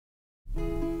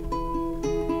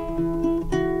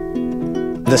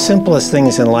The simplest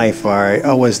things in life are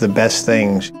always the best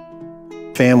things.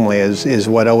 Family is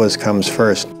what always comes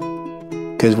first,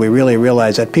 because we really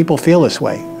realize that people feel this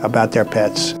way about their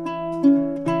pets.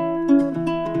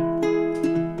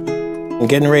 I'm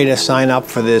getting ready to sign up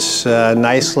for this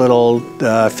nice little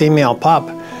female pup,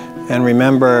 and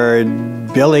remember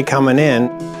Billy coming in.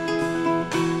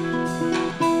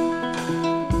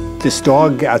 This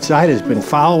dog outside has been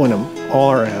following him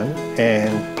all around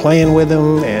and playing with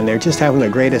him, and they're just having the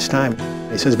greatest time.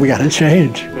 He says, "We gotta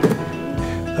change."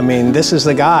 I mean, this is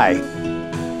the guy.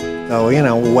 So, you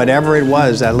know, whatever it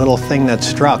was, that little thing that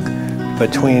struck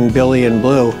between Billy and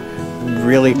Blue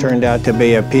really turned out to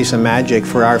be a piece of magic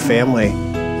for our family.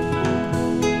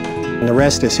 And the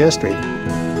rest is history.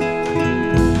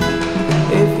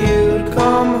 If you'd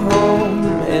come home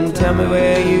and tell me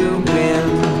where you've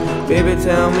been, baby,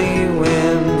 tell me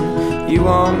when you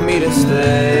want me to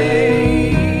stay.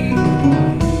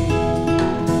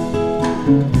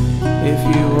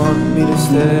 If you want me to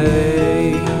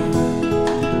stay.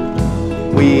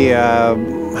 We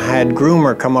had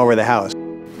groomer come over the house.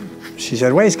 She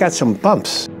said, "Well, he's got some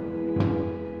bumps."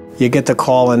 You get the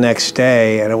call the next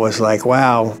day, and it was like,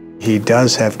 wow, he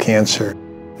does have cancer.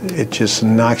 It just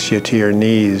knocks you to your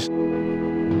knees.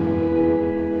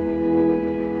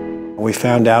 We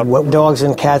found out what dogs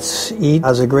and cats eat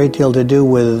has a great deal to do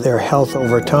with their health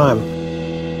over time.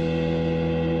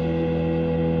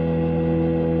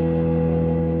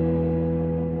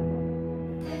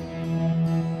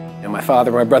 My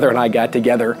father, my brother, and I got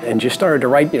together and just started to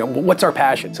write, what's our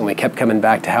passions? And we kept coming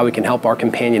back to how we can help our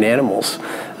companion animals.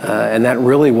 And that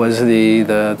really was the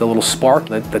little spark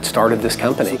that started this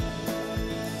company.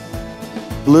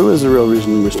 Blue is the real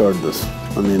reason we started this.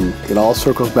 I mean, it all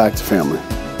circles back to family.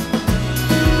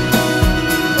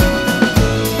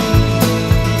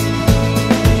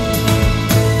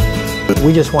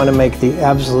 We just want to make the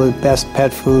absolute best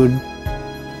pet food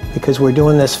because we're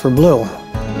doing this for Blue.